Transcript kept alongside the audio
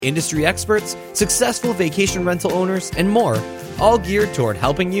industry experts, successful vacation rental owners, and more, all geared toward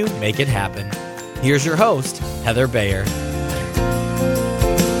helping you make it happen. Here's your host, Heather Bayer.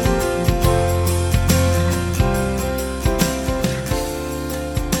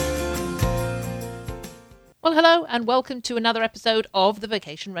 Well, hello, and welcome to another episode of the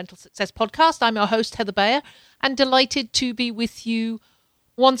Vacation Rental Success Podcast. I'm your host, Heather Bayer, and delighted to be with you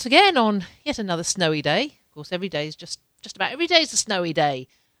once again on yet another snowy day. Of course, every day is just about every day is a snowy day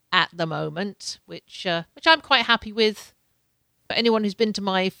at the moment, which I'm quite happy with. For anyone who's been to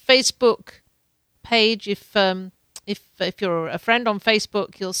my Facebook page, if you're a friend on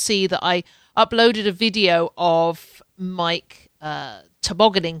Facebook, you'll see that I uploaded a video of Mike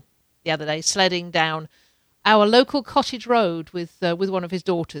tobogganing the other day, sledding down our local cottage road with one of his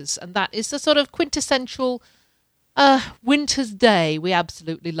daughters, and that is the sort of quintessential winter's day we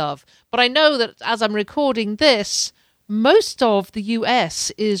absolutely love. But I know that as I'm recording this, most of the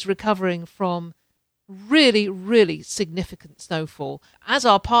US is recovering from really, really significant snowfall, as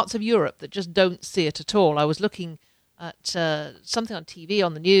are parts of Europe that just don't see it at all. I was looking at something on TV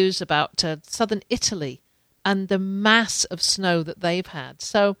on the news about southern Italy and the mass of snow that they've had.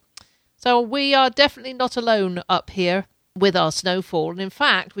 So we are definitely not alone up here with our snowfall. And in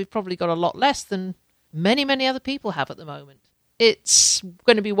fact, we've probably got a lot less than many, many other people have at the moment. It's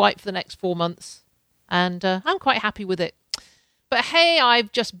going to be white for the next 4 months. And I'm quite happy with it. But hey,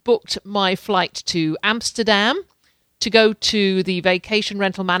 I've just booked my flight to Amsterdam to go to the Vacation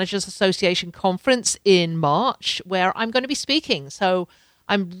Rental Managers Association conference in March, where I'm going to be speaking. So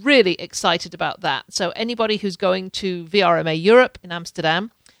I'm really excited about that. So anybody who's going to VRMA Europe in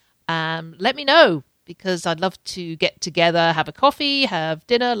Amsterdam, let me know, because I'd love to get together, have a coffee, have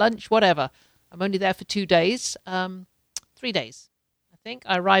dinner, lunch, whatever. I'm only there for 2 days, 3 days, I think.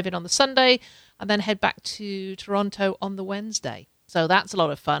 I arrive in on the Sunday and then head back to Toronto on the Wednesday. So that's a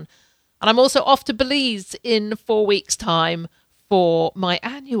lot of fun. And I'm also off to Belize in 4 weeks' time for my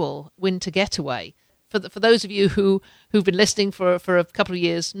annual winter getaway. For those of you who've been listening for a couple of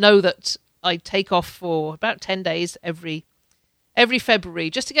years, know that I take off for about 10 days every February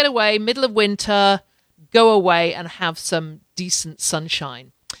just to get away, middle of winter, go away and have some decent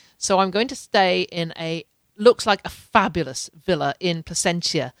sunshine. So I'm going to stay in looks like a fabulous villa in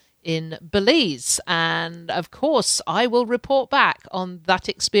Placentia in Belize. And of course, I will report back on that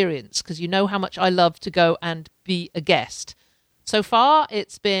experience, because you know how much I love to go and be a guest. So far,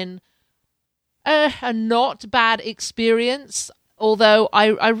 it's been a not bad experience, although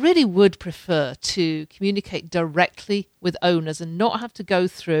I really would prefer to communicate directly with owners and not have to go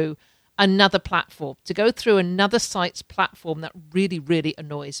through another platform, to go through another site's platform. That really, really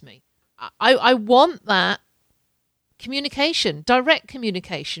annoys me. I want that communication, direct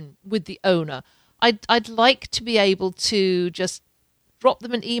communication with the owner. I'd like to be able to just drop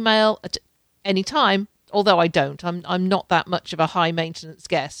them an email at any time, although I don't. I'm not that much of a high maintenance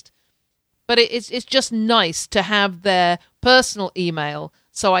guest. But it's just nice to have their personal email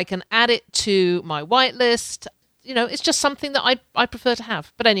so I can add it to my whitelist. You know, it's just something that I prefer to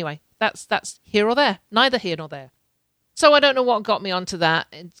have. But anyway, that's here or there, neither here nor there. So I don't know what got me onto that.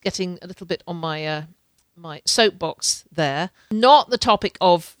 It's getting a little bit on my soapbox there. Not the topic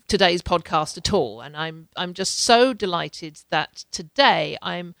of today's podcast at all. And I'm just so delighted that today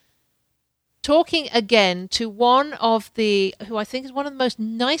I'm talking again to one of who I think is one of the most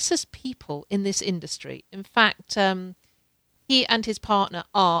nicest people in this industry. In fact, he and his partner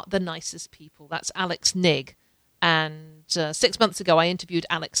are the nicest people. That's Alex Nigg. And 6 months ago, I interviewed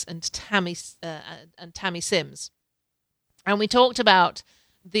Alex and Tammy Sims. And we talked about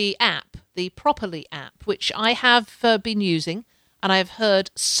the app, the Properly app, which I have been using, and I've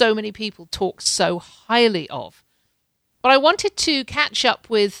heard so many people talk so highly of. But I wanted to catch up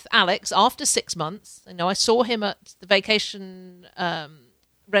with Alex after 6 months. You know, I saw him at the Vacation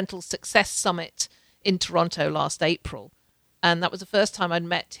Rental Success Summit in Toronto last April, and that was the first time I'd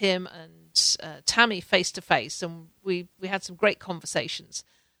met him and Tammy face to face, and we had some great conversations.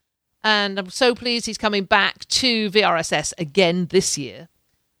 And I'm so pleased he's coming back to VRSS again this year.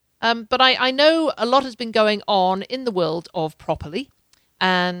 But I know a lot has been going on in the world of Properly.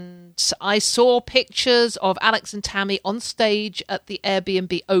 And I saw pictures of Alex and Tammy on stage at the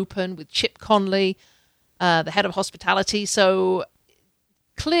Airbnb Open with Chip Conley, the head of hospitality. So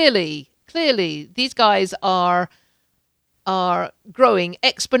clearly, these guys are growing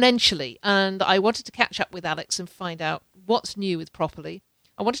exponentially. And I wanted to catch up with Alex and find out what's new with Properly.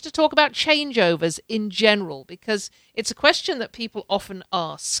 I wanted to talk about changeovers in general, because it's a question that people often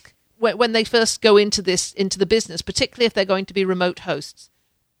ask when they first go into the business, particularly if they're going to be remote hosts.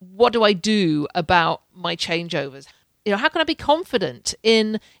 What do I do about my changeovers? how can I be confident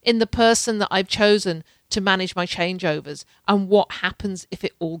in the person that I've chosen to manage my changeovers, and what happens if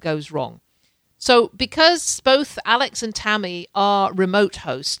it all goes wrong? So because both Alex and Tammy are remote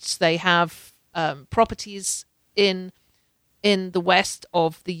hosts, they have properties in the west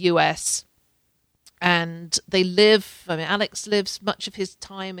of the US, and they live, Alex lives much of his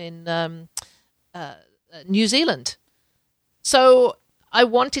time in New Zealand. So I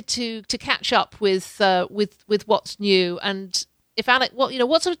wanted to catch up with what's new, and if Alex,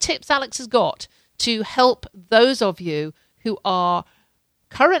 what sort of tips Alex has got to help those of you who are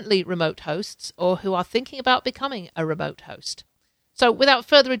currently remote hosts or who are thinking about becoming a remote host. So without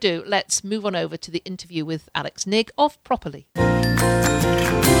further ado, let's move on over to the interview with Alex Nigg of Properly.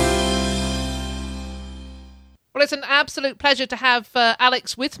 Well, it's an absolute pleasure to have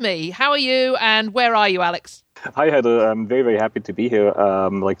Alex with me. How are you, and where are you, Alex? Hi, Heather. I'm very, very happy to be here.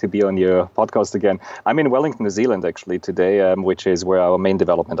 Like to be on your podcast again. I'm in Wellington, New Zealand, actually, today, which is where our main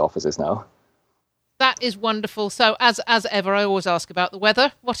development office is now. That is wonderful. So, as ever, I always ask about the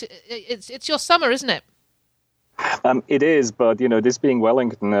weather. It's your summer, isn't it? It is, but this being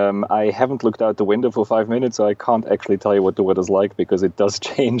Wellington, I haven't looked out the window for 5 minutes, so I can't actually tell you what the weather's like because it does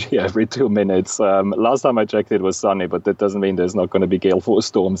change here every 2 minutes. Last time I checked, it was sunny, but that doesn't mean there's not going to be gale force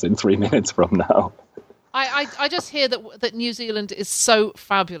storms in 3 minutes from now. I just hear that New Zealand is so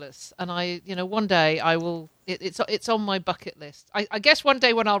fabulous, and one day I will. It's on my bucket list. I guess one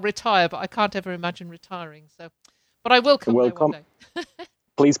day when I'll retire, but I can't ever imagine retiring. So, but I will come there one day.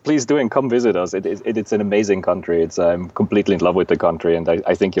 Please do, and come visit us. It's an amazing country. I'm completely in love with the country, and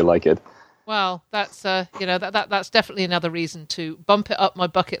I think you'll like it. Well, that's that's definitely another reason to bump it up my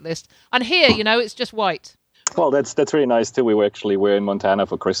bucket list. And here, it's just white. Well, that's really nice too. We're in Montana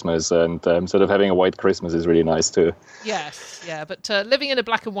for Christmas, and sort of having a white Christmas is really nice too. Yes, yeah, but living in a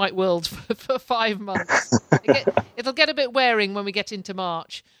black and white world for 5 months, it'll get a bit wearing when we get into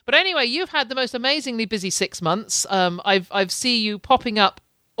March. But anyway, you've had the most amazingly busy 6 months. I've seen you popping up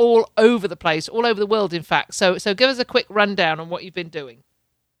all over the place, all over the world, in fact. So give us a quick rundown on what you've been doing.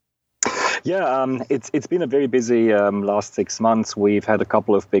 Yeah, it's been a very busy last 6 months. We've had a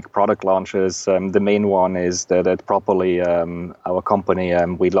couple of big product launches. The main one is that at Properly, our company,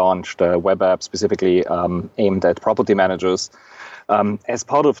 we launched a web app specifically aimed at property managers. As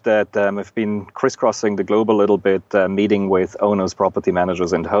part of that, I've been crisscrossing the globe a little bit, meeting with owners, property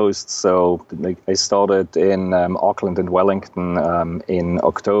managers, and hosts. So I started in Auckland and Wellington in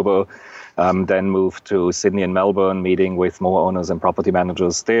October, then moved to Sydney and Melbourne, meeting with more owners and property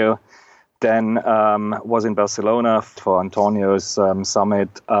managers there. Then was in Barcelona for Antonio's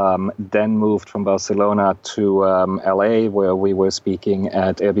summit, then moved from Barcelona to LA, where we were speaking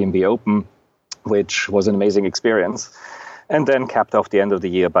at Airbnb Open, which was an amazing experience. And then capped off the end of the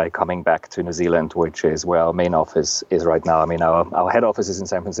year by coming back to New Zealand, which is where our main office is right now. Our head office is in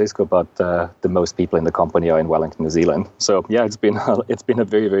San Francisco, but the most people in the company are in Wellington, New Zealand. So yeah, it's been a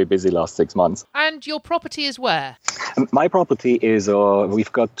very, very busy last 6 months. And your property is where? My property is,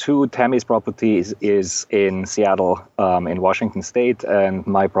 we've got two. Tammy's property is in Seattle, in Washington State, and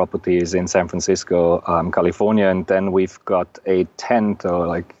my property is in San Francisco, California. And then we've got a tent,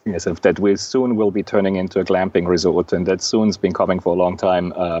 that we soon will be turning into a glamping resort, and that soon's been coming for a long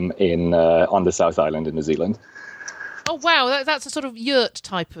time on the South Island in New Zealand. Oh wow, that's a sort of yurt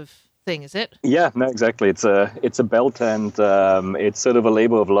type of thing, is it? Yeah, no, exactly. It's a bell tent. It's sort of a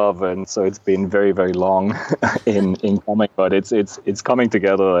labor of love, and so it's been very, very long in coming, but it's coming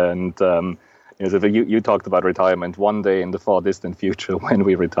together. And you talked about retirement. One day in the far distant future, when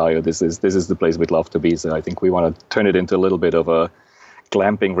we retire, this is the place we'd love to be. So I think we want to turn it into a little bit of a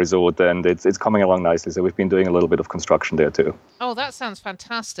glamping resort, and it's coming along nicely. So we've been doing a little bit of construction there too. Oh, that sounds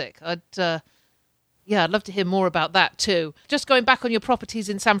fantastic. I'd love to hear more about that too. Just going back on your properties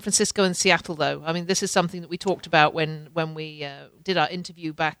in San Francisco and Seattle, though. This is something that we talked about when we did our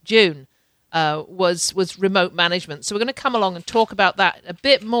interview back June. Was remote management. So we're going to come along and talk about that a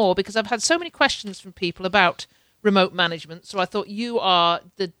bit more, because I've had so many questions from people about remote management. So I thought you are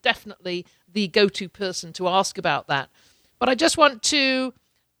definitely the go-to person to ask about that. But I just want to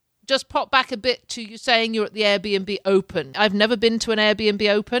just pop back a bit to you saying you're at the Airbnb Open. I've never been to an Airbnb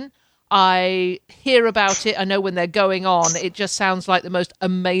Open. I hear about it. I know when they're going on. It just sounds like the most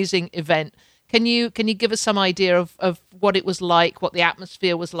amazing event. Can you give us some idea of what it was like, what the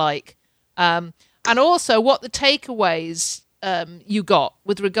atmosphere was like, and also what the takeaways you got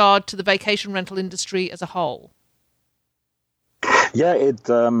with regard to the vacation rental industry as a whole? Yeah,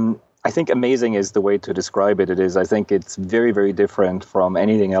 I think amazing is the way to describe it. I think it's very, very different from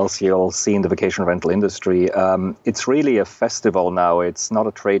anything else you'll see in the vacation rental industry. It's really a festival now. It's not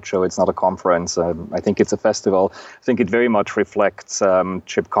a trade show. It's not a conference. I think it's a festival. I think it very much reflects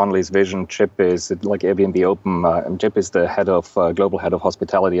Chip Conley's vision. Chip is like Airbnb Open. Chip is the global head of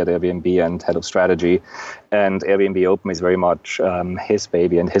hospitality at Airbnb and head of strategy. And Airbnb Open is very much his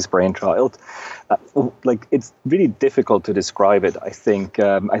baby and his brainchild. It's really difficult to describe it. I think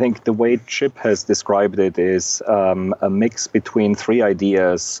the way Chip has described it is a mix between three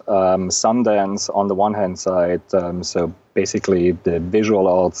ideas. Sundance on the one hand side, so basically the visual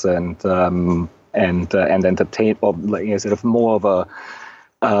arts and entertain, or sort of more of a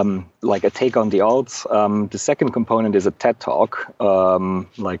a take on the arts. The second component is a TED Talk,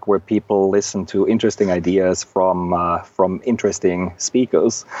 where people listen to interesting ideas from interesting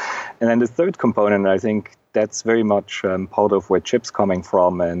speakers. And then the third component, I think that's very much part of where Chip's coming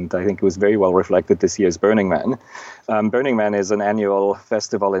from, and I think it was very well reflected this year's Burning Man. Burning Man is an annual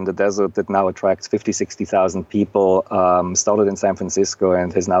festival in the desert that now attracts 50,000-60,000 people. Started in San Francisco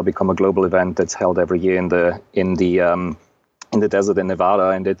and has now become a global event that's held every year in the desert in Nevada,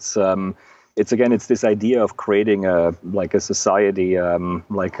 and it's this idea of creating a society, a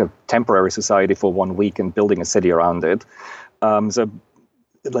temporary society for 1 week and building a city around it.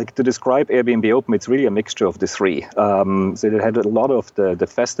 To describe Airbnb Open, it's really a mixture of the three. So it had a lot of the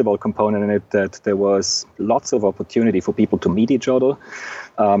festival component in it, that there was lots of opportunity for people to meet each other.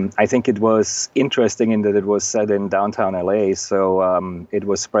 I think it was interesting in that it was set in downtown LA, so it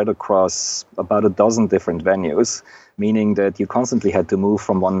was spread across about a dozen different venues, meaning that you constantly had to move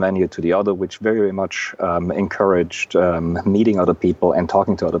from one venue to the other, which very, very much encouraged meeting other people and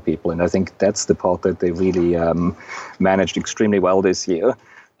talking to other people. And I think that's the part that they really managed extremely well this year,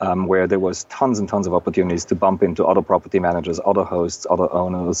 where there was tons and tons of opportunities to bump into other property managers, other hosts, other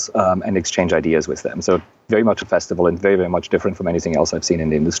owners, and exchange ideas with them. So very much a festival and very, very much different from anything else I've seen in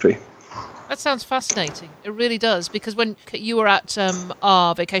the industry. That sounds fascinating. It really does, because when you were at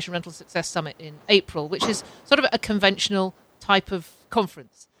our Vacation Rental Success Summit in April, which is sort of a conventional type of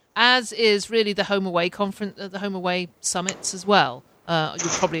conference, as is really the Home Away conference, the Home Away summits as well. You'll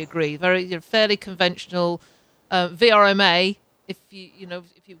probably agree. Fairly conventional VRMA. If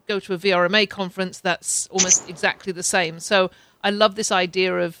you go to a VRMA conference, that's almost exactly the same. So I love this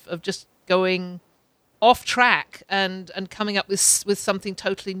idea of just going off track and coming up with something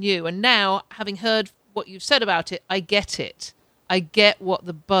totally new. And now, having heard what you've said about it, I get it. I get what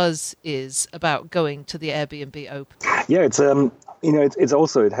the buzz is about going to the Airbnb Open. Yeah, it's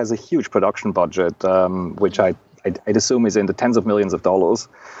also, it has a huge production budget, which I'd assume is in the tens of millions of dollars.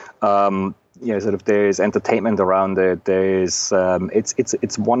 There's entertainment around it. It's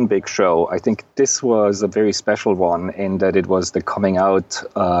one big show. I think this was a very special one in that it was the coming out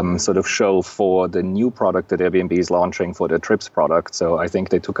show for the new product that Airbnb is launching for the Trips product. So I think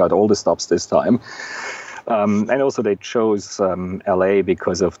they took out all the stops this time. And also they chose LA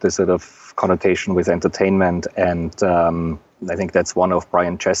because of the sort of connotation with entertainment, and I think that's one of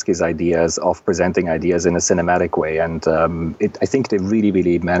Brian Chesky's ideas of presenting ideas in a cinematic way, and I think they really,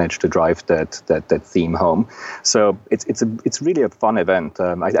 really managed to drive that theme home. So it's really a fun event.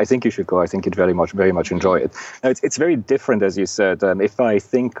 I think you should go. I think you'd very much enjoy it. Now, it's very different, as you said. If I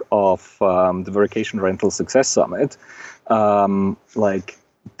think of the Vacation Rental Success Summit,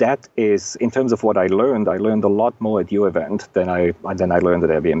 that is, in terms of what I learned a lot more at your event than I learned at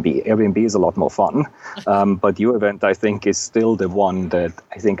Airbnb. Airbnb is a lot more fun, but your event, I think, is still the one that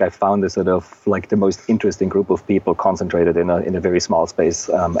I think I found a sort of the most interesting group of people concentrated in a very small space,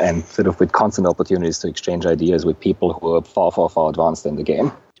 and sort of with constant opportunities to exchange ideas with people who are far, far, far advanced in the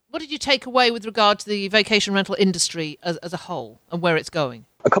game. What did you take away with regard to the vacation rental industry as a whole and where it's going?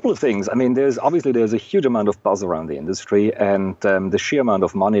 A couple of things. I mean, there's a huge amount of buzz around the industry, and the sheer amount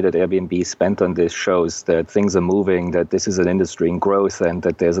of money that Airbnb spent on this shows that things are moving, that this is an industry in growth, and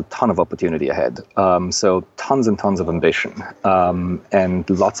that there's a ton of opportunity ahead. So tons and tons of ambition, and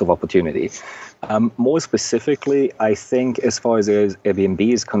lots of opportunity. More specifically, I think as far as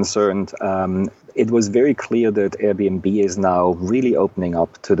Airbnb is concerned, it was very clear that Airbnb is now really opening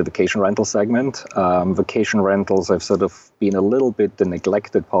up to the vacation rental segment. Vacation rentals have sort of been a little bit the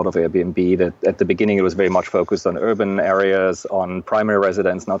neglected part of Airbnb. That at the beginning it was very much focused on urban areas, on primary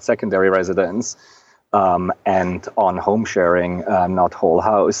residence, not secondary residence, and on home sharing, not whole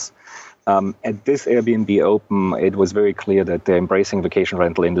house. At this Airbnb Open, it was very clear that they're embracing vacation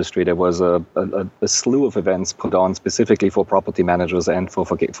rental industry. There was a slew of events put on specifically for property managers and for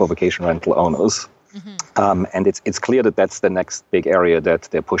vacation rental owners. Mm-hmm. And it's clear that that's the next big area that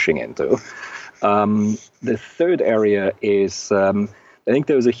they're pushing into. The third area is that I think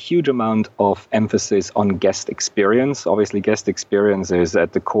there was a huge amount of emphasis on guest experience. Obviously, guest experience is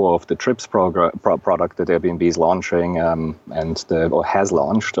at the core of the Trips product that Airbnb is launching or has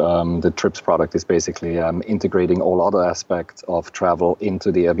launched. The Trips product is basically integrating all other aspects of travel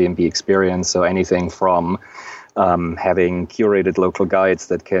into the Airbnb experience. So anything from having curated local guides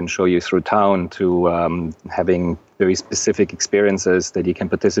that can show you through town to having very specific experiences that you can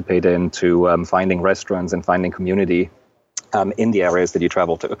participate in, to finding restaurants and finding community in the areas that you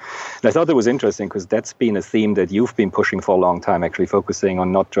travel to. And I thought that was interesting because that's been a theme that you've been pushing for a long time, actually focusing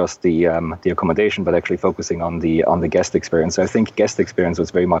on not just the accommodation, but actually focusing on the guest experience. So I think guest experience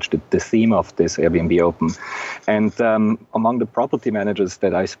was very much the theme of this Airbnb Open. And among the property managers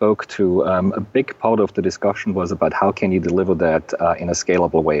that I spoke to, a big part of the discussion was about how can you deliver that in a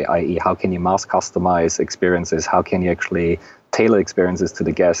scalable way, i.e. how can you mass customize experiences, how can you actually tailor experiences to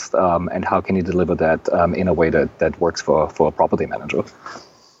the guest, and how can you deliver that in a way that works for a property manager?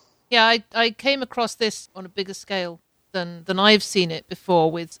 Yeah, I came across this on a bigger scale than I've seen it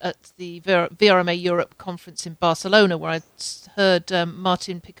before at the VRMA Europe conference in Barcelona, where I heard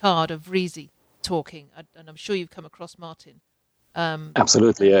Martin Picard of Reezy talking, and I'm sure you've come across Martin.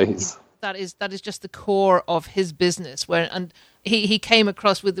 Absolutely, yeah. That is just the core of his business, and he came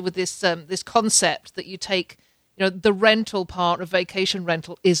across with this concept that you take. The rental part of vacation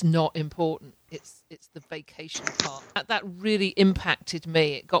rental is not important. It's the vacation part. That really impacted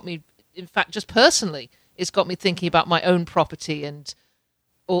me. It got me, in fact, just personally, it's got me thinking about my own property. And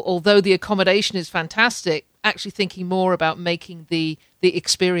although the accommodation is fantastic, actually thinking more about making the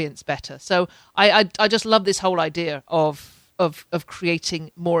experience better. So I just love this whole idea of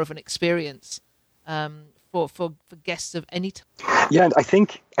creating more of an experience for guests of any time. Yeah, and I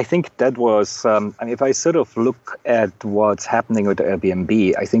think that was, if I sort of look at what's happening with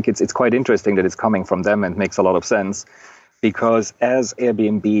Airbnb, I think it's quite interesting that it's coming from them and makes a lot of sense, because as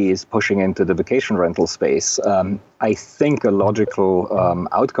Airbnb is pushing into the vacation rental space, I think a logical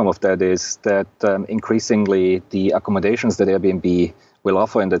outcome of that is that increasingly the accommodations that Airbnb will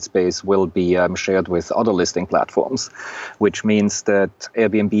offer in that space will be shared with other listing platforms, which means that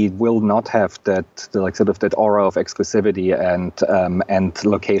Airbnb will not have that aura of exclusivity and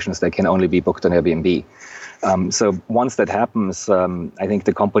locations that can only be booked on Airbnb. So once that happens, I think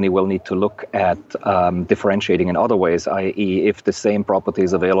the company will need to look at differentiating in other ways, i.e. if the same property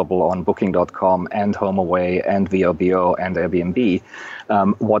is available on Booking.com and HomeAway and VRBO and Airbnb,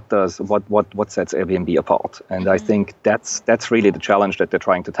 what sets Airbnb apart? And I think that's really the challenge that they're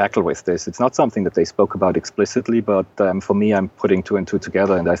trying to tackle with this. It's not something that they spoke about explicitly, but for me, I'm putting two and two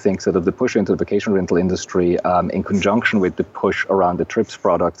together. And I think sort of the push into the vacation rental industry in conjunction with the push around the Trips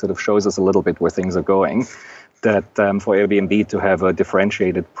product sort of shows us a little bit where things are going. That for Airbnb to have a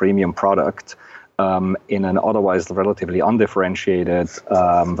differentiated premium product in an otherwise relatively undifferentiated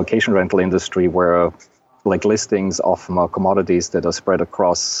vacation rental industry where listings often are commodities that are spread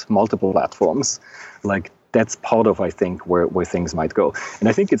across multiple platforms, that's part of, I think, where things might go. And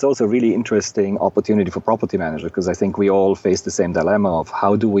I think it's also a really interesting opportunity for property managers, because I think we all face the same dilemma of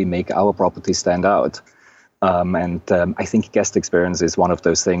how do we make our property stand out? I think guest experience is one of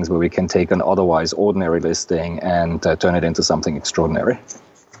those things where we can take an otherwise ordinary listing and turn it into something extraordinary.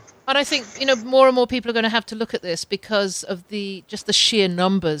 And I think, more and more people are going to have to look at this because of the sheer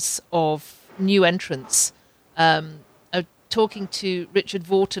numbers of new entrants. I was talking to Richard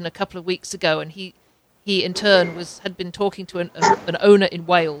Vorton a couple of weeks ago, and he in turn had been talking to an owner in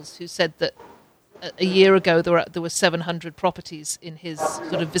Wales who said that a year ago there were 700 properties in his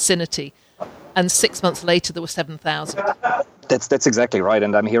sort of vicinity, and 6 months later there were 7,000. That's exactly right,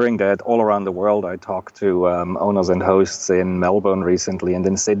 and I'm hearing that all around the world. I talked to owners and hosts in Melbourne recently and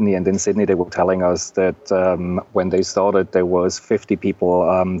in Sydney, and in Sydney they were telling us that when they started there was 50 people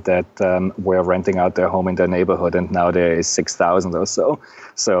that were renting out their home in their neighborhood, and now there is 6,000 or so.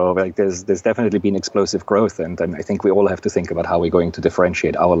 So there's definitely been explosive growth, and I think we all have to think about how we're going to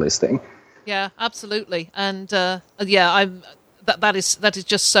differentiate our listing. Yeah, absolutely, and that is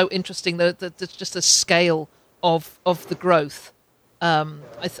just so interesting. That's just the scale of the growth.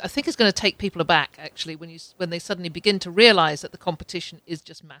 I think it's going to take people aback, actually, when they suddenly begin to realise that the competition is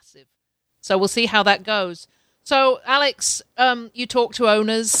just massive. So we'll see how that goes. So Alex, you talk to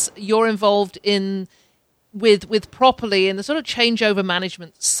owners. You're involved with Properly in the sort of changeover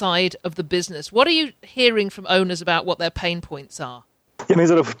management side of the business. What are you hearing from owners about what their pain points are?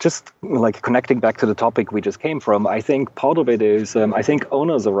 Sort of just connecting back to the topic we just came from, I think part of it is I think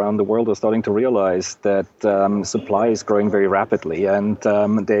owners around the world are starting to realize that supply is growing very rapidly, and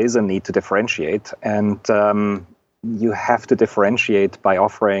there is a need to differentiate. And you have to differentiate by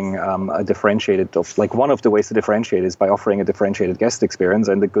offering a differentiated, one of the ways to differentiate is by offering a differentiated guest experience.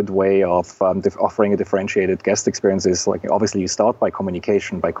 And the good way of offering a differentiated guest experience is obviously you start by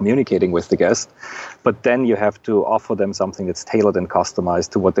communicating with the guest, but then you have to offer them something that's tailored and customized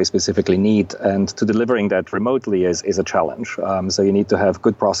to what they specifically need. And to delivering that remotely is a challenge. So you need to have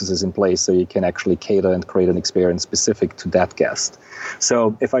good processes in place so you can actually cater and create an experience specific to that guest.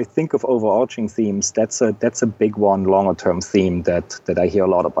 So if I think of overarching themes, that's a big one, longer-term theme that I hear a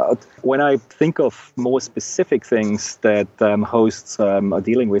lot about. When I think of more specific things that hosts are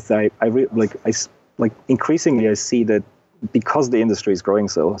dealing with, increasingly I see that because the industry is growing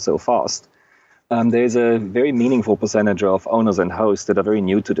so fast, there's a very meaningful percentage of owners and hosts that are very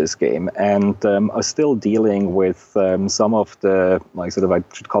new to this game and are still dealing with some of the, I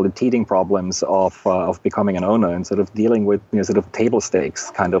should call it teething problems of becoming an owner, and sort of dealing with table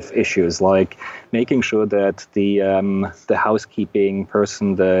stakes kind of issues, like making sure that the housekeeping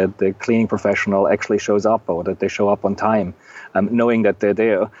person, the cleaning professional actually shows up, or that they show up on time, knowing that they're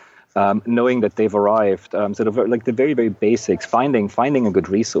there. Knowing that they've arrived, the very, very basics. Finding a good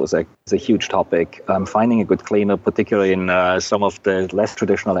resource is a huge topic. Finding a good cleaner, particularly in some of the less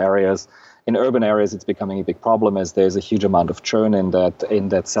traditional areas. In urban areas, it's becoming a big problem as there's a huge amount of churn in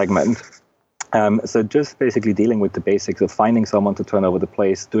that segment. So just basically dealing with the basics of finding someone to turn over the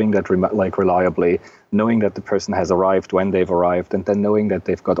place, doing that reliably, knowing that the person has arrived when they've arrived, and then knowing that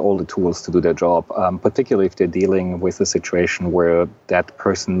they've got all the tools to do their job, particularly if they're dealing with a situation where that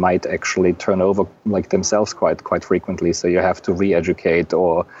person might actually turn over themselves quite frequently. So you have to re-educate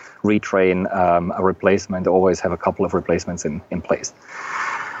or retrain a replacement, always have a couple of replacements in place.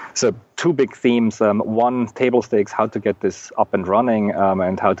 So two big themes, one, table stakes, how to get this up and running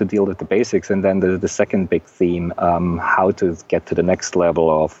and how to deal with the basics. And then the second big theme, how to get to the next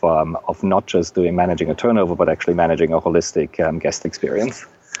level of not just managing a turnover, but actually managing a holistic guest experience.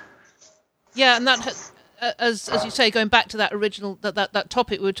 Yeah, and that, as you say, going back to that original, that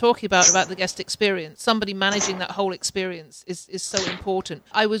topic we were talking about the guest experience, somebody managing that whole experience is so important.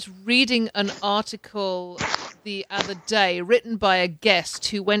 I was reading an article the other day written by a guest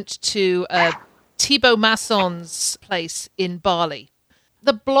who went to Thibaut Masson's place in Bali.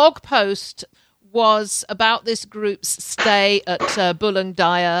 The blog post was about this group's stay at Bulung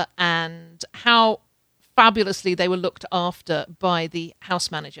Daya and how fabulously they were looked after by the house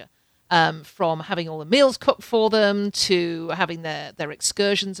manager. From having all the meals cooked for them to having their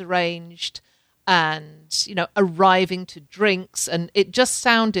excursions arranged and, arriving to drinks. And it just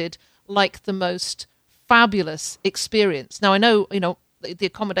sounded like the most fabulous experience. Now, I know, the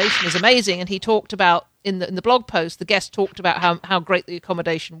accommodation is amazing. And he talked about, in the blog post, the guest talked about how great the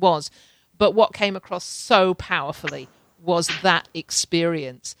accommodation was. But what came across so powerfully was that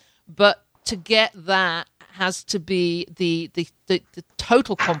experience. But to get that has to be the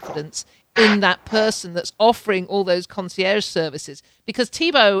total confidence in that person that's offering all those concierge services. Because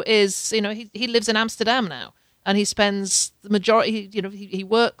Thibaut is, he lives in Amsterdam now, and he spends the majority, he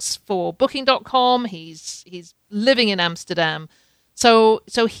works for Booking.com. He's living in Amsterdam, so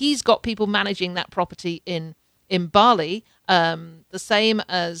he's got people managing that property in Bali, the same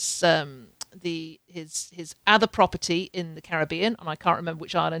as his other property in the Caribbean, and I can't remember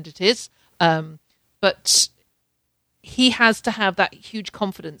which island it is. But he has to have that huge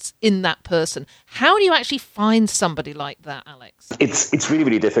confidence in that person. How do you actually find somebody like that, Alex? It's really,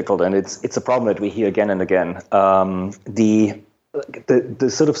 really difficult, and it's a problem that we hear again and again. The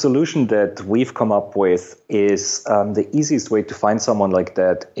sort of solution that we've come up with is the easiest way to find someone like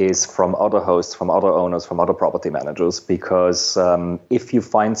that is from other hosts, from other owners, from other property managers, because if you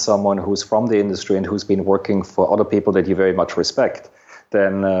find someone who's from the industry and who's been working for other people that you very much respect,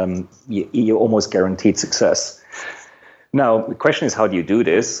 then you're almost guaranteed success. Now, the question is, how do you do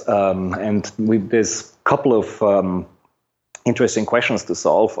this? There's a couple of interesting questions to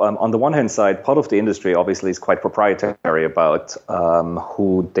solve. On the one hand side, part of the industry obviously is quite proprietary about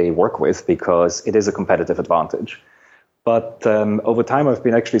who they work with, because it is a competitive advantage. But over time, I've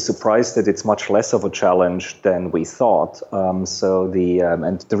been actually surprised that it's much less of a challenge than we thought. And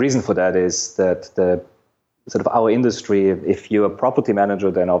the reason for that is that the sort of our industry, if you're a property manager,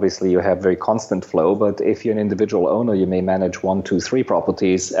 then obviously you have very constant flow. But if you're an individual owner, you may manage 1, 2, 3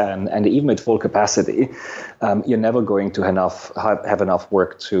 properties, and even at full capacity, you're never going to have enough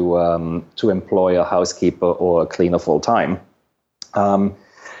work to employ a housekeeper or a cleaner full time.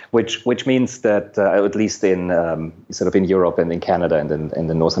 Which means that at least in sort of in Europe and in Canada and in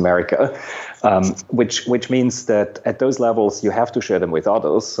North America, which means that at those levels you have to share them with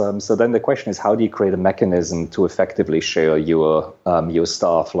others. So then the question is, how do you create a mechanism to effectively share your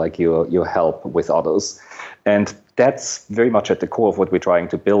staff, like your help, with others? And that's very much at the core of what we're trying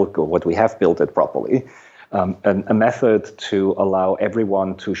to build, or what we have built at Properly. A method to allow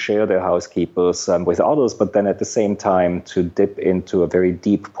everyone to share their housekeepers with others, but then at the same time to dip into a very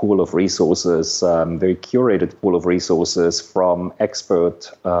deep pool of resources, very curated pool of resources from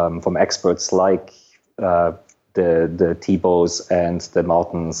experts like the Thibaults and the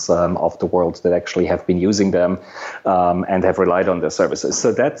Martins of the world that actually have been using them and have relied on their services.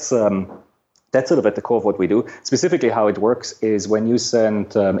 So that's sort of at the core of what we do. Specifically, how it works is when you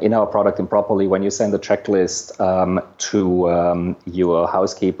send, in our product in Properly, when you send a checklist to your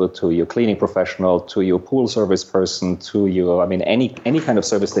housekeeper, to your cleaning professional, to your pool service person, to your, any kind of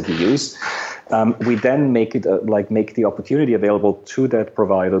service that you use, we then make it make the opportunity available to that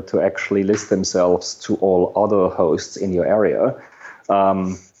provider to actually list themselves to all other hosts in your area.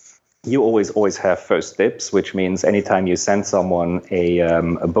 You always have first dibs, which means anytime you send someone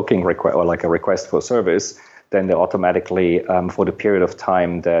a booking request or like a request for service, then they automatically, for the period of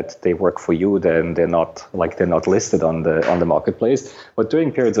time that they work for you, then they're not listed on the marketplace. But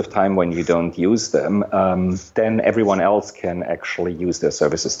during periods of time when you don't use them, then everyone else can actually use their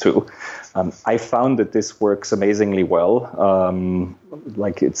services too. I found that this works amazingly well. I'm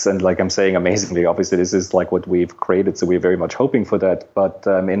saying amazingly, obviously this is like what we've created, so we're very much hoping for that. But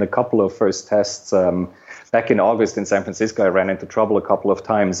in a couple of first tests, back in August in San Francisco, I ran into trouble a couple of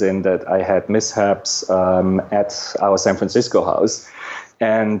times in that I had mishaps at our San Francisco house.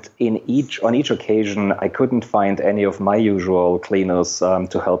 And on each occasion, I couldn't find any of my usual cleaners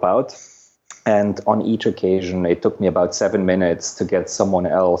to help out. And on each occasion, it took me about 7 minutes to get someone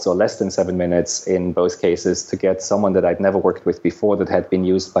else, or less than 7 minutes in both cases, to get someone that I'd never worked with before that had been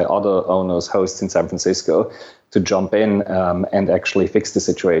used by other owners, hosts in San Francisco, to jump in and actually fix the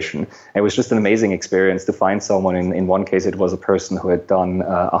situation. It was just an amazing experience to find someone. In one case, it was a person who had done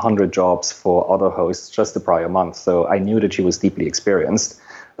 100 jobs for other hosts just the prior month. So I knew that she was deeply experienced.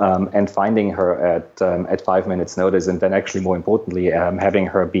 And finding her at 5 minutes notice, and then actually more importantly, having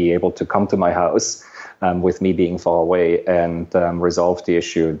her be able to come to my house with me being far away and resolve the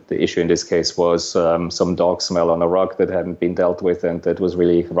issue. The issue in this case was some dog smell on a rug that hadn't been dealt with and that was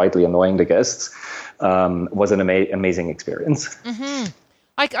really rightly annoying the guests. Was an amazing experience. Mm-hmm.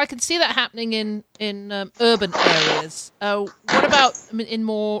 I can see that happening in urban areas. What about in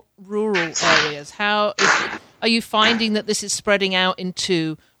more rural areas? How are you finding that this is spreading out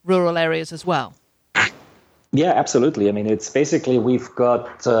into rural areas as well? Yeah, absolutely. It's basically we've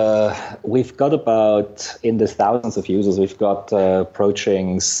got about, in the thousands of users, we've got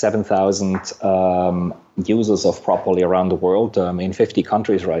approaching 7,000 users of Properly around the world, in 50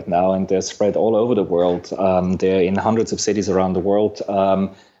 countries right now, and they're spread all over the world. They're in hundreds of cities around the world.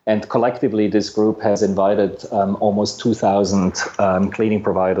 And collectively, this group has invited almost 2,000 cleaning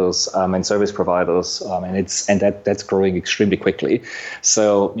providers and service providers, and that's growing extremely quickly.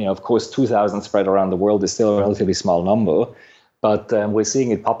 So, of course, 2,000 spread around the world is still a relatively small number, but we're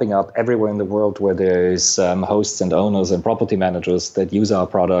seeing it popping up everywhere in the world where there's hosts and owners and property managers that use our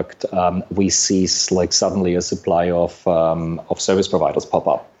product. We see suddenly a supply of service providers pop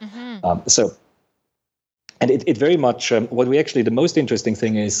up. Mm-hmm. And it very much, the most interesting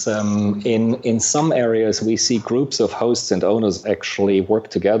thing is in some areas we see groups of hosts and owners actually work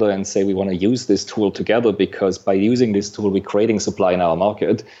together and say we want to use this tool together because by using this tool we're creating supply in our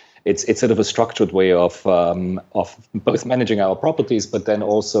market. It's sort of a structured way of both managing our properties, but then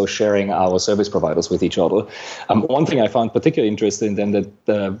also sharing our service providers with each other. One thing I found particularly interesting then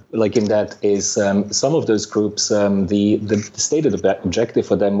that is some of those groups, the stated objective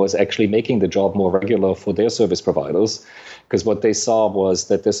for them was actually making the job more regular for their service providers. Because what they saw was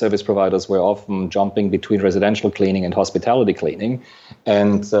that their service providers were often jumping between residential cleaning and hospitality cleaning.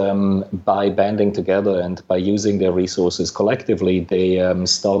 And by banding together and by using their resources collectively, they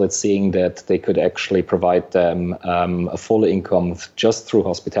started seeing that they could actually provide them a full income just through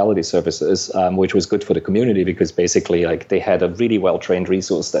hospitality services, which was good for the community because basically they had a really well-trained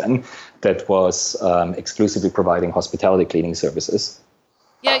resource then that was exclusively providing hospitality cleaning services.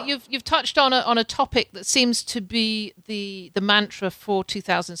 Yeah, you've touched on a topic that seems to be the mantra for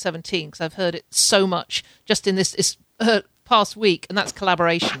 2017 because I've heard it so much just in this past week, and that's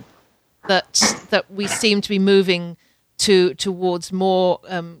collaboration. That we seem to be moving towards more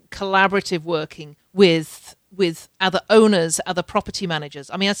collaborative working with other owners, other property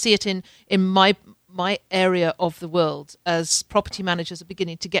managers. I see it in my area of the world as property managers are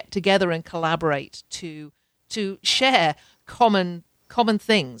beginning to get together and collaborate to share common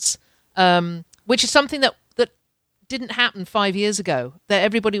things, which is something that didn't happen 5 years ago, that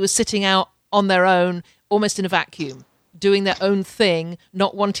everybody was sitting out on their own, almost in a vacuum, doing their own thing,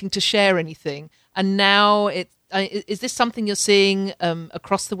 not wanting to share anything. And now Is this something you're seeing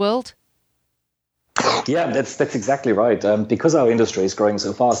across the world? Yeah, that's exactly right. Because our industry is growing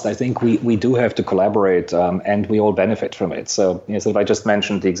so fast, I think we do have to collaborate, and we all benefit from it. So, so if I just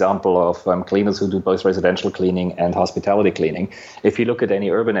mentioned the example of cleaners who do both residential cleaning and hospitality cleaning. If you look at any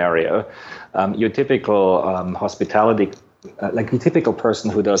urban area, your typical hospitality, like the typical person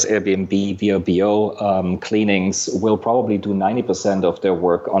who does Airbnb, VRBO cleanings will probably do 90% of their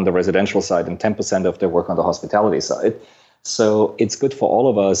work on the residential side and 10% of their work on the hospitality side. So it's good for all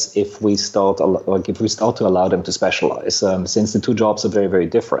of us if we start to allow them to specialize. Since the two jobs are very, very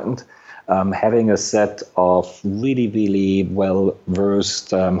different, having a set of really, really well-versed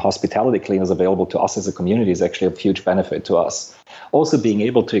hospitality cleaners available to us as a community is actually a huge benefit to us. Also, being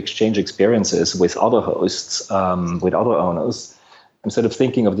able to exchange experiences with other hosts, with other owners. I'm sort of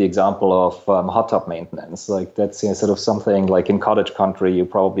thinking of the example of hot tub maintenance. Like that's sort of something like in cottage country, you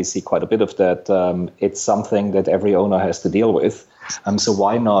probably see quite a bit of that. It's something that every owner has to deal with. So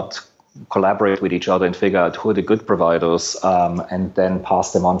why not collaborate with each other and figure out who are the good providers and then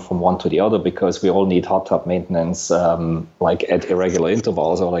pass them on from one to the other, because we all need hot tub maintenance like at irregular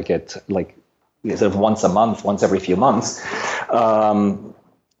intervals or sort of once a month, once every few months.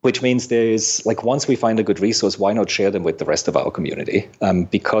 Which means there's once we find a good resource, why not share them with the rest of our community?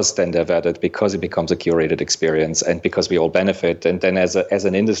 Because then they're vetted, because it becomes a curated experience, and because we all benefit. And then as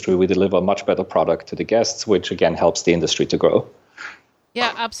an industry, we deliver a much better product to the guests, which again helps the industry to grow.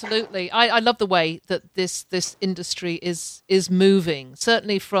 Yeah, absolutely. I love the way that this industry is moving.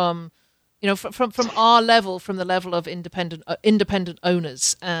 Certainly from our level, from the level of independent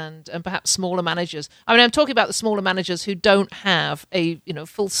owners and perhaps smaller managers. I mean, I'm talking about the smaller managers who don't have a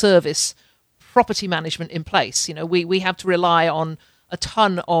full service property management in place. We have to rely on a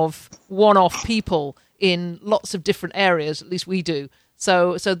ton of one-off people in lots of different areas. At least we do.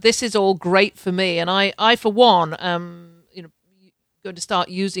 So this is all great for me, and I for one going to start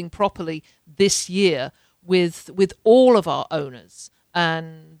using Properly this year with all of our owners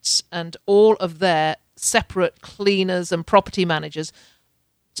and all of their separate cleaners and property managers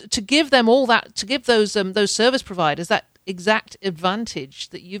to give them all that, to give those service providers that exact advantage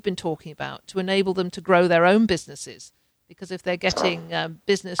that you've been talking about, to enable them to grow their own businesses. Because if they're getting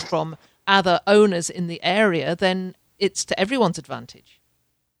business from other owners in the area, then it's to everyone's advantage.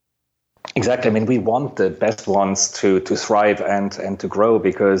 Exactly. I mean, we want the best ones to thrive and to grow,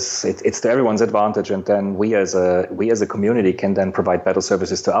 because it's to everyone's advantage. And then we as a community can then provide better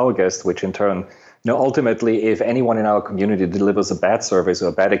services to our guests, which in turn, ultimately, if anyone in our community delivers a bad service or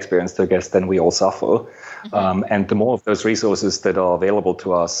a bad experience to a guest, then we all suffer. Mm-hmm. And the more of those resources that are available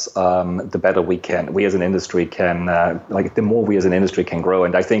to us, the better we as an industry can, the more we as an industry can grow.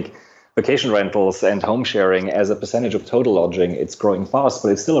 And I think vacation rentals and home sharing as a percentage of total lodging, it's growing fast, but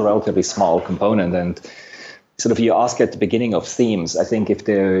it's still a relatively small component. And sort of you ask at the beginning of themes, I think if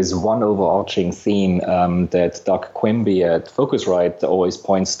there is one overarching theme that Doug Quimby at Focusrite always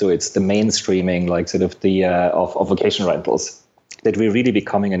points to, it's the mainstreaming, of vacation rentals, that we're really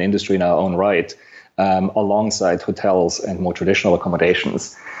becoming an industry in our own right, alongside hotels and more traditional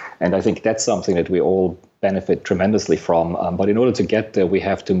accommodations. And I think that's something that we all benefit tremendously from. But in order to get there, we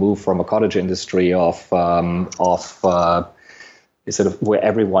have to move from a cottage industry of sort of where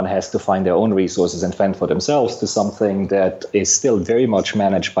everyone has to find their own resources and fend for themselves, to something that is still very much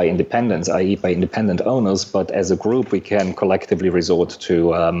managed by independents, i.e. by independent owners. But as a group, we can collectively resort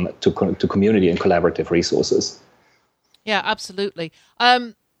to community and collaborative resources. Yeah, absolutely.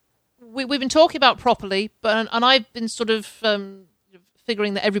 We've been talking about Properly, and I've been sort of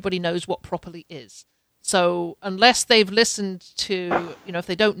figuring that everybody knows what Properly is. So unless they've listened to, if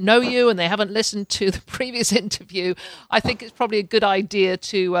they don't know you and they haven't listened to the previous interview, I think it's probably a good idea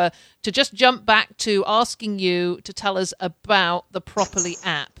to just jump back to asking you to tell us about the Properly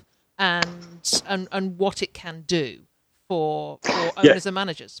app and what it can do for owners and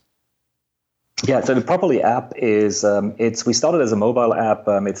managers. Yeah, so the Properly app is, we started as a mobile app.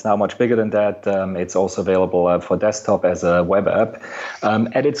 It's now much bigger than that. It's also available for desktop as a web app.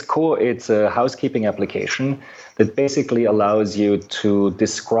 At its core, it's a housekeeping application that basically allows you to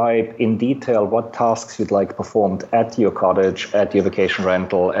describe in detail what tasks you'd like performed at your cottage, at your vacation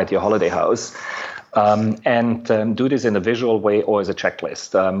rental, at your holiday house. And do this in a visual way or as a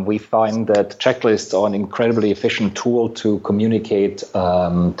checklist. We find that checklists are an incredibly efficient tool to communicate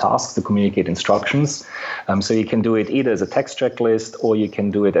tasks, to communicate instructions. So you can do it either as a text checklist or you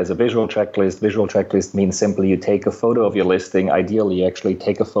can do it as a visual checklist. Visual checklist means simply you take a photo of your listing. Ideally, you actually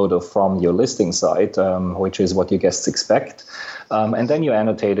take a photo from your listing site, which is what your guests expect. And then you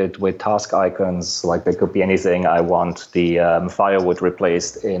annotate it with task icons, like there could be anything. I want the firewood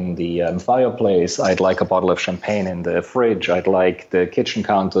replaced in the fireplace. I'd like a bottle of champagne in the fridge. I'd like the kitchen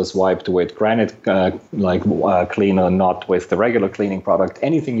counters wiped with granite cleaner, not with the regular cleaning product.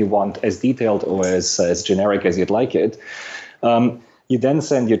 Anything you want, as detailed or as generic as you'd like it. You then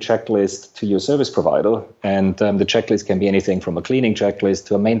send your checklist to your service provider, and the checklist can be anything from a cleaning checklist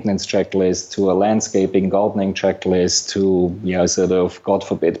to a maintenance checklist to a landscaping, gardening checklist to, sort of, God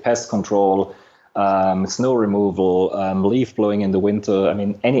forbid, pest control, snow removal, leaf blowing in the winter.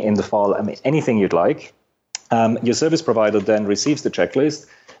 In the fall. Anything you'd like. Your service provider then receives the checklist.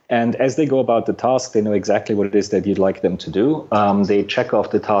 And as they go about the task, they know exactly what it is that you'd like them to do. They check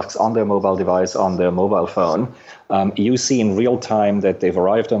off the tasks on their mobile device, on their mobile phone. You see in real time that they've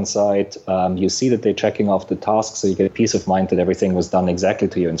arrived on site. You see that they're checking off the tasks, so you get peace of mind that everything was done exactly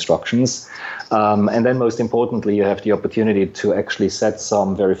to your instructions. And then most importantly, you have the opportunity to actually set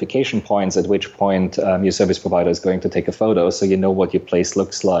some verification points, at which point your service provider is going to take a photo so you know what your place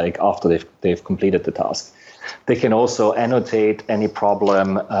looks like after they've completed the task. They can also annotate any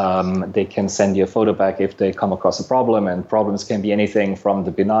problem. They can send you a photo back if they come across a problem, and problems can be anything from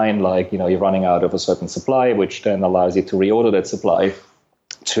the benign, like you're running out of a certain supply, which then allows you to reorder that supply,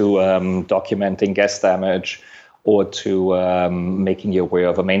 to documenting gas damage, or to making you aware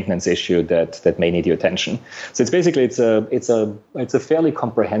of a maintenance issue that may need your attention. So it's a fairly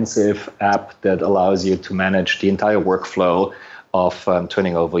comprehensive app that allows you to manage the entire workflow of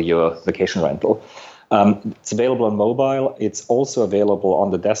turning over your vacation rental. It's available on mobile. It's also available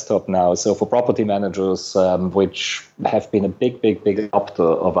on the desktop now. So for property managers, which have been a big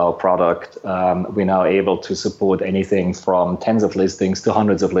adopter of our product, we're now able to support anything from tens of listings to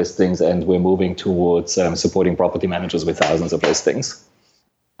hundreds of listings, and we're moving towards supporting property managers with thousands of listings.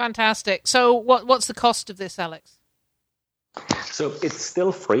 Fantastic. So what's the cost of this, Alex? So it's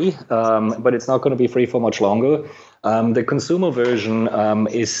still free, but it's not going to be free for much longer. The consumer version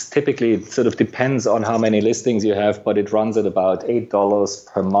is typically, it sort of depends on how many listings you have, but it runs at about $8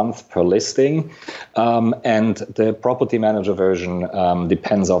 per month per listing. And the property manager version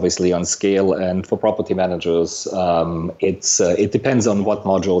depends obviously on scale. And for property managers, it depends on what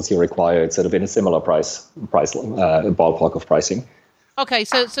modules you require. It's sort of in a similar price ballpark of pricing. Okay,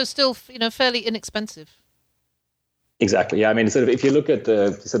 so still fairly inexpensive. Exactly. Yeah. Sort of if you look at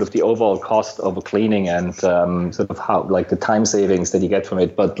the overall cost of a cleaning and sort of how the time savings that you get from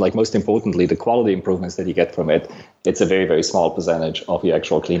it, but most importantly, the quality improvements that you get from it, it's a very, very small percentage of your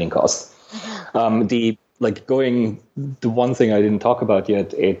actual cleaning cost. The one thing I didn't talk about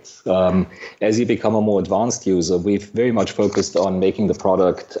yet, it's as you become a more advanced user, we've very much focused on making the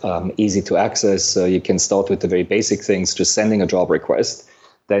product easy to access. So you can start with the very basic things, just sending a job request.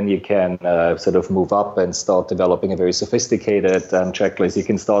 Then you can sort of move up and start developing a very sophisticated checklist. You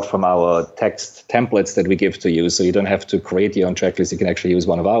can start from our text templates that we give to you, so you don't have to create your own checklist. You can actually use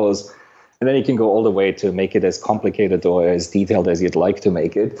one of ours. And then you can go all the way to make it as complicated or as detailed as you'd like to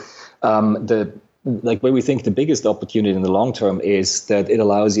make it. Where we think the biggest opportunity in the long term is that it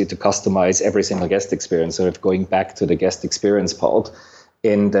allows you to customize every single guest experience. So if going back to the guest experience part,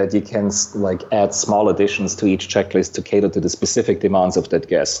 in that you can add small additions to each checklist to cater to the specific demands of that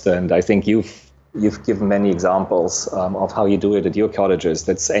guest. And I think you've given many examples of how you do it at your cottages.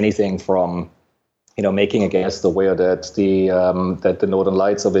 That's anything from making a guest aware that the northern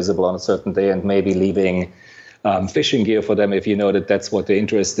lights are visible on a certain day, and maybe leaving fishing gear for them if you know that that's what they're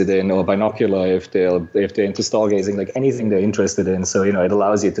interested in, or binocular if they're into stargazing, anything they're interested in. So it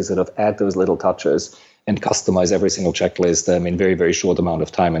allows you to sort of add those little touches and customize every single checklist in very, very short amount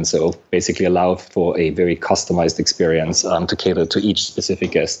of time. And so basically allow for a very customized experience to cater to each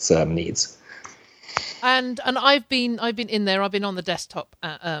specific guest's needs. And I've been in there. I've been on the desktop,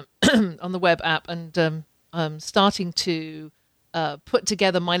 on the web app, and starting to put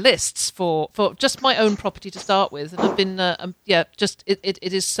together my lists for just my own property to start with. And I've been,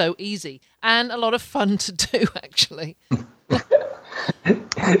 it is so easy and a lot of fun to do, actually.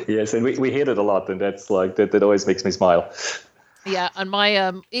 Yes, and we hear it a lot, and that's that always makes me smile. Yeah, and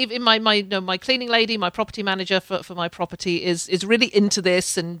my even my cleaning lady, my property manager for my property is really into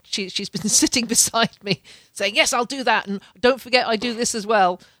this, and she's been sitting beside me saying, "Yes, I'll do that, and don't forget I do this as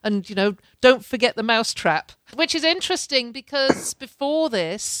well, and don't forget the mouse trap," which is interesting because before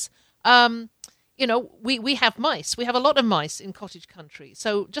this, we have mice. We have a lot of mice in cottage country,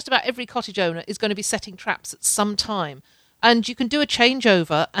 so just about every cottage owner is going to be setting traps at some time. And you can do a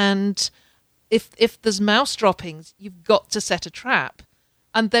changeover, and if there's mouse droppings, you've got to set a trap.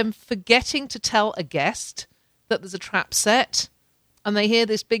 And then forgetting to tell a guest that there's a trap set, and they hear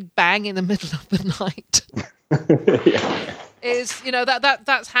this big bang in the middle of the night, is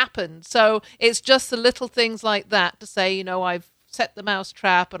that's happened. So it's just the little things like that to say, I've set the mouse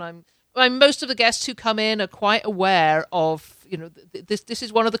trap and I'm I mean, most of the guests who come in are quite aware of, this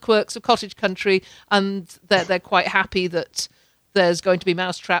is one of the quirks of cottage country, and they're quite happy that there's going to be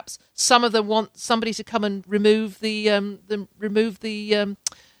mouse traps. Some of them want somebody to come and remove the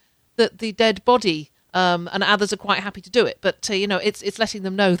dead body, and others are quite happy to do it. But it's letting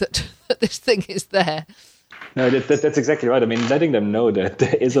them know that this thing is there. No, that's exactly right. I mean, letting them know that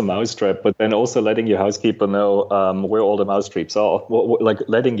there is a mousetrap, but then also letting your housekeeper know where all the mousetraps are. Like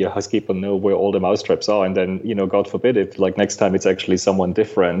letting your housekeeper know where all the mousetraps are, and then God forbid if like next time it's actually someone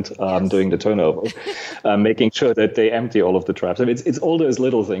different doing the turnover, making sure that they empty all of the traps. I mean, it's all those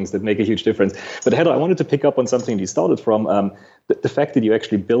little things that make a huge difference. But Heather, I wanted to pick up on something you started from. The fact that you're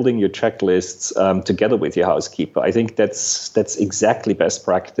actually building your checklists together with your housekeeper. I think that's exactly best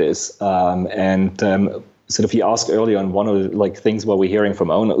practice. Sort of you asked earlier on one of the things what we're hearing from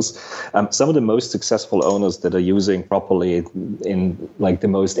owners. Some of the most successful owners that are using properly in the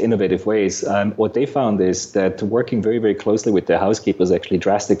most innovative ways, what they found is that working very, very closely with their housekeepers actually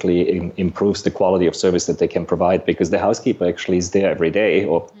drastically improves the quality of service that they can provide, because the housekeeper actually is there every day,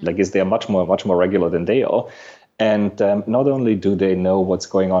 or is there much more regular than they are. And not only do they know what's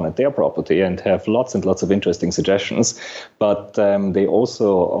going on at their property and have lots and lots of interesting suggestions, but they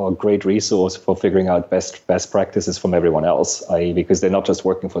also are a great resource for figuring out best practices from everyone else, i.e. because they're not just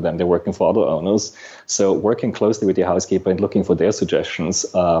working for them, they're working for other owners. So working closely with your housekeeper and looking for their suggestions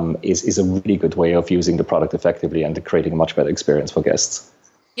is a really good way of using the product effectively and creating a much better experience for guests.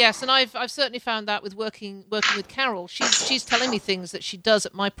 Yes, and I've certainly found that with working with Carol. She's telling me things that she does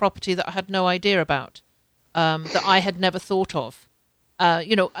at my property that I had no idea about. That I had never thought of.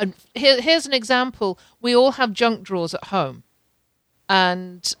 And here's an example. We all have junk drawers at home,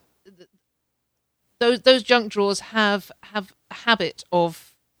 and those junk drawers have a habit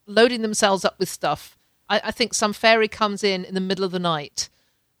of loading themselves up with stuff. I think some fairy comes in the middle of the night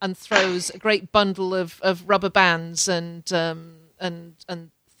and throws a great bundle of rubber bands and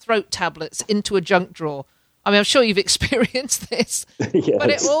throat tablets into a junk drawer. I mean, I'm sure you've experienced this, yes. But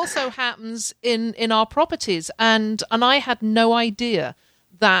it also happens in our properties, and I had no idea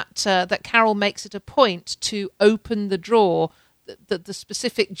that Carol makes it a point to open the drawer, the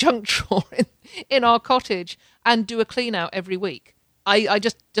specific junk drawer in our cottage, and do a clean out every week. I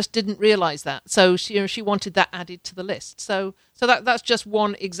just didn't realise that, so she wanted that added to the list. So that's just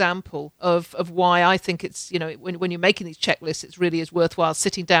one example of why I think it's when you're making these checklists, it really is worthwhile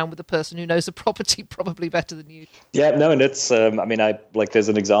sitting down with a person who knows the property probably better than you. Yeah, no, and it's there's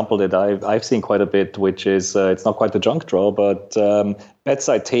an example that I've seen quite a bit, which is it's not quite the junk drawer, but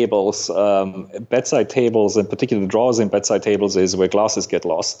bedside tables, and particularly the drawers in bedside tables is where glasses get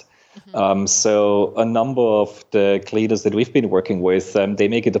lost. Mm-hmm. So a number of the cleaners that we've been working with, they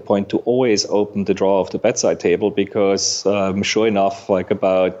make it a point to always open the drawer of the bedside table, because sure enough,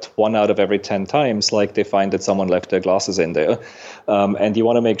 about 1 out of every 10 times, they find that someone left their glasses in there. And you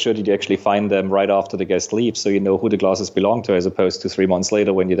want to make sure that you actually find them right after the guest leaves, so you know who the glasses belong to, as opposed to 3 months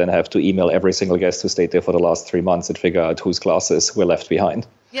later when you then have to email every single guest who stayed there for the last 3 months and figure out whose glasses were left behind.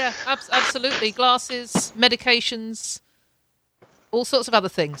 Yeah, absolutely. Glasses, medications, all sorts of other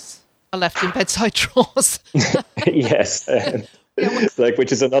things are left in bedside drawers. Yes.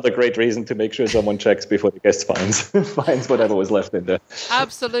 Which is another great reason to make sure someone checks before the guest finds whatever was left in there.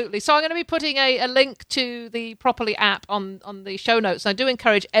 Absolutely. So I'm going to be putting a link to the Properly app on the show notes. I do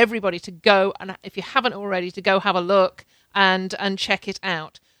encourage everybody to go, and if you haven't already, to go have a look and check it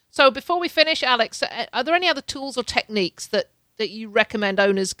out. So before we finish, Alex, are there any other tools or techniques that you recommend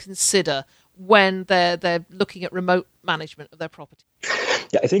owners consider when they're looking at remote management of their property?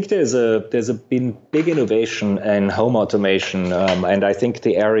 Yeah, I think there's been big innovation in home automation, and I think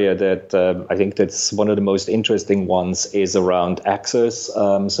the area that I think that's one of the most interesting ones is around access.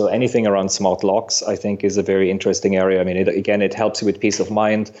 So anything around smart locks, I think, is a very interesting area. I mean, it helps you with peace of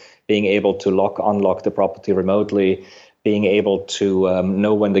mind, being able to unlock the property remotely, being able to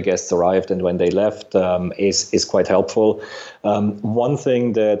know when the guests arrived and when they left is quite helpful. One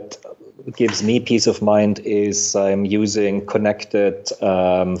thing that gives me peace of mind is I'm using connected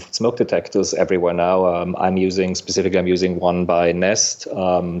smoke detectors everywhere now. I'm using one by Nest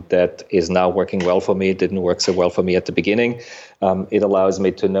that is now working well for me. It didn't work so well for me at the beginning. It allows me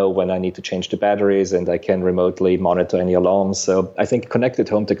to know when I need to change the batteries, and I can remotely monitor any alarms. So I think connected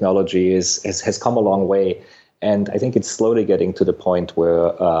home technology has come a long way. And I think it's slowly getting to the point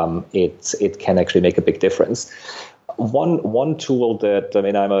where it can actually make a big difference. One tool that, I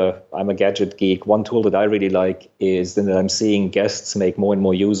mean, I'm a gadget geek. One tool that I really like is, and that I'm seeing guests make more and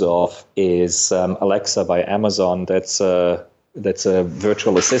more use of, is Alexa by Amazon. That's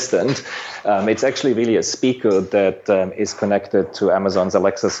virtual assistant. It's actually really a speaker that is connected to Amazon's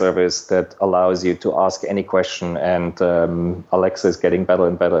Alexa service that allows you to ask any question, and Alexa is getting better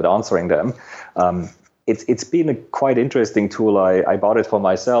and better at answering them. It's been a quite interesting tool. I bought it for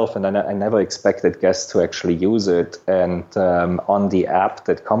myself, and I never expected guests to actually use it. And on the app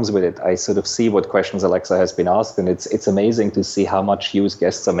that comes with it, I sort of see what questions Alexa has been asked, and it's amazing to see how much use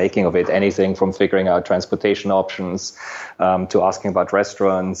guests are making of it. Anything from figuring out transportation options, to asking about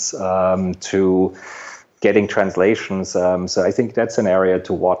restaurants, to getting translations. So I think that's an area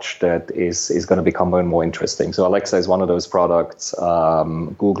to watch that is going to become more and more interesting. So Alexa is one of those products.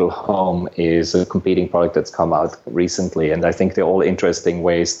 Google Home is a competing product that's come out recently. And I think they're all interesting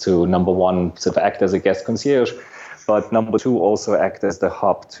ways to, number one, sort of act as a guest concierge, but number two, also act as the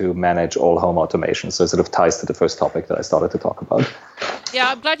hub to manage all home automation. So it sort of ties to the first topic that I started to talk about. Yeah,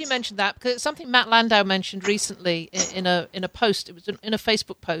 I'm glad you mentioned that, because it's something Matt Landau mentioned recently in a post. It was in a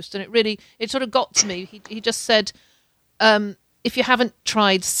Facebook post, and it sort of got to me. He just said, if you haven't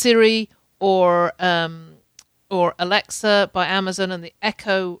tried Siri or Alexa by Amazon and the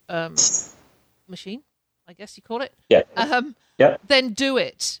Echo machine, I guess you call it, then do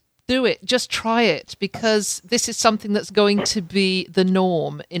it. Do it. Just try it, because this is something that's going to be the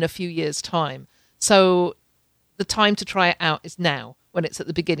norm in a few years' time. So the time to try it out is now, when it's at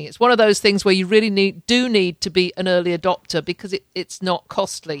the beginning. It's one of those things where you really need to be an early adopter, because it's not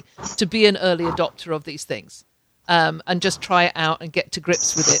costly to be an early adopter of these things, and just try it out and get to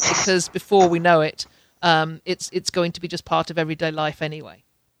grips with it, because before we know it, it's going to be just part of everyday life anyway.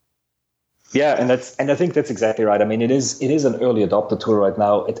 Yeah, and I think that's exactly right. I mean, it is an early adopter tool right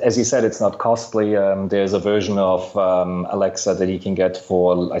now. As you said, it's not costly. There's a version of Alexa that you can get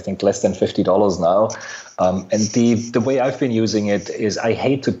for, I think, less than $50 now. And the way I've been using it is, I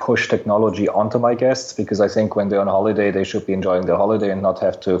hate to push technology onto my guests, because I think when they're on holiday, they should be enjoying their holiday and not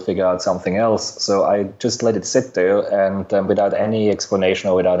have to figure out something else. So I just let it sit there, and without any explanation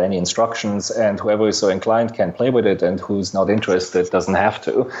or without any instructions, and whoever is so inclined can play with it, and who's not interested doesn't have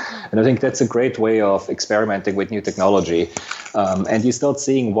to. And I think that's a great way of experimenting with new technology. And you start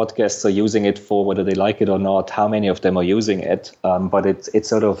seeing what guests are using it for, whether they like it or not, how many of them are using it. But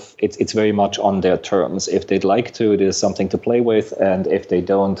it's very much on their terms. If they'd like to, there's something to play with, and if they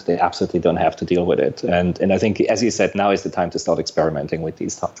don't, they absolutely don't have to deal with it. And I think, as you said, now is the time to start experimenting with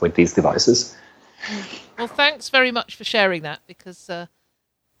these devices. Well, thanks very much for sharing that, because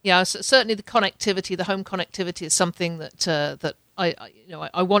certainly the connectivity, the home connectivity, is something that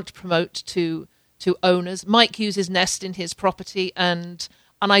I want to promote to owners. Mike uses Nest in his property, and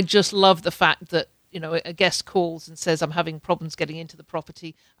I just love the fact that a guest calls and says, I'm having problems getting into the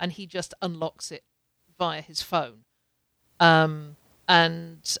property, and he just unlocks it via his phone,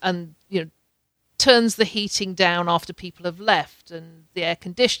 and turns the heating down after people have left, and the air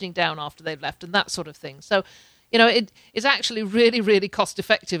conditioning down after they've left, and that sort of thing. So, it is actually really, really cost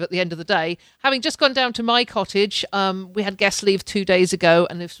effective at the end of the day. Having just gone down to my cottage, we had guests leave 2 days ago,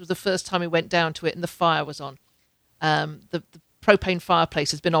 and this was the first time we went down to it, and the fire was on. The propane fireplace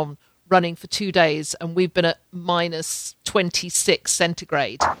has been on running for 2 days, and we've been at minus 26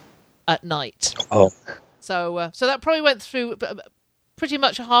 centigrade at night. Oh, so that probably went through pretty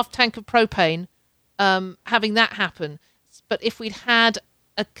much a half tank of propane, having that happen. But if we'd had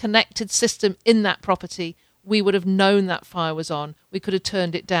a connected system in that property, we would have known that fire was on. We could have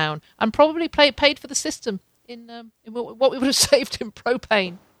turned it down, and probably paid for the system in what we would have saved in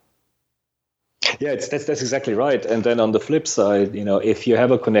propane. Yeah, that's exactly right. And then on the flip side, if you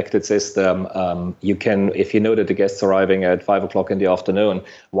have a connected system, you can, if you know that the guest's arriving at 5:00 in the afternoon,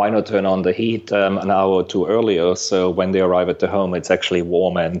 why not turn on the heat an hour or two earlier? So when they arrive at the home, it's actually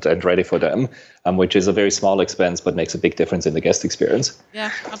warm and ready for them, which is a very small expense, but makes a big difference in the guest experience.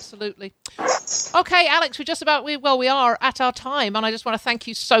 Yeah, absolutely. Okay, Alex, we are at our time, and I just want to thank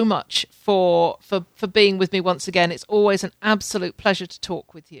you so much for being with me once again. It's always an absolute pleasure to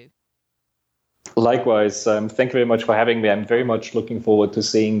talk with you. Likewise, thank you very much for having me. I'm very much looking forward to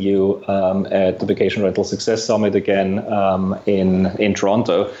seeing you at the Vacation Rental Success Summit again in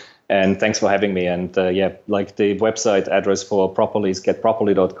Toronto. And thanks for having me. And like the website address for Properly is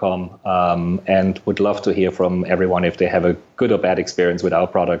getproperly.com. And would love to hear from everyone if they have a good or bad experience with our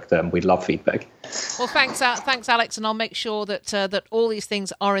product. We'd love feedback. Well, thanks, Alex. And I'll make sure that all these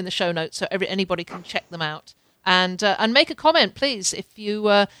things are in the show notes so anybody can check them out. And make a comment, please, if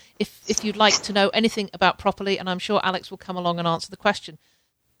you'd like to know anything about Properly, and I'm sure Alex will come along and answer the question.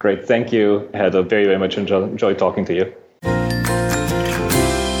 Great, thank you. I had a very, very much enjoyed talking to you.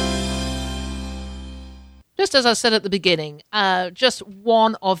 Just as I said at the beginning, just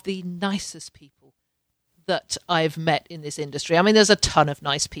one of the nicest people, that I've met in this industry. I mean, there's a ton of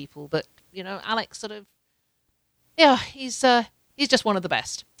nice people, but, you know, Alex sort of, yeah, he's just one of the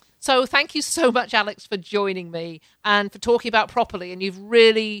best. So thank you so much, Alex, for joining me and for talking about Properly. And you've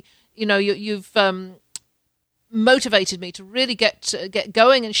really, you know, you've motivated me to really get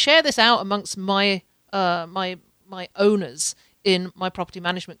going and share this out amongst my owners in my property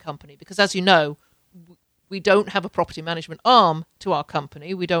management company. Because as you know, we don't have a property management arm to our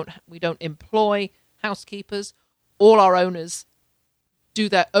company. We don't employ housekeepers. All our owners do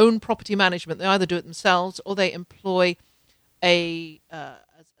their own property management. They either do it themselves or they employ a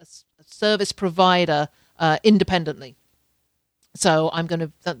service provider independently. So I'm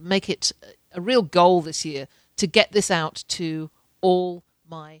going to make it a real goal this year to get this out to all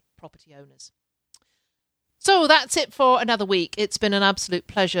my property owners. So that's it for another week. It's been an absolute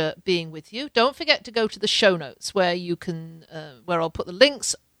pleasure being with you. Don't forget to go to the show notes where you can, where I'll put the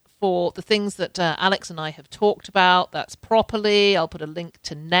links for the things that Alex and I have talked about. That's Properly. I'll put a link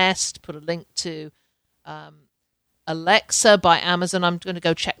to Nest, put a link to Alexa by Amazon. I'm going to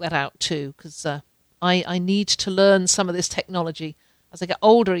go check that out too, because I need to learn some of this technology. As I get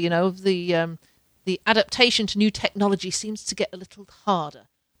older, you know, the adaptation to new technology seems to get a little harder.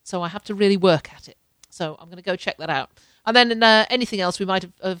 So I have to really work at it. So I'm going to go check that out. And then anything else we might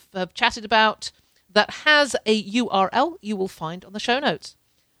have chatted about that has a URL, you will find on the show notes.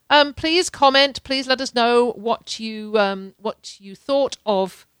 Please comment. Please let us know what you thought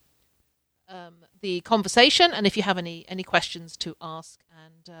of the conversation, and if you have any questions to ask,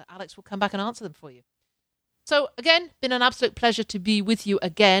 and Alex will come back and answer them for you. So again, been an absolute pleasure to be with you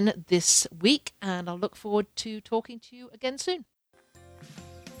again this week, and I'll look forward to talking to you again soon.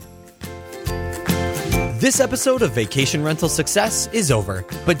 This episode of Vacation Rental Success is over,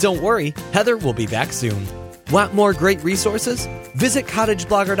 but don't worry, Heather will be back soon. Want more great resources? Visit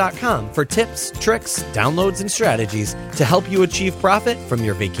cottageblogger.com for tips, tricks, downloads, and strategies to help you achieve profit from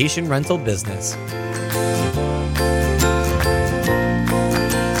your vacation rental business.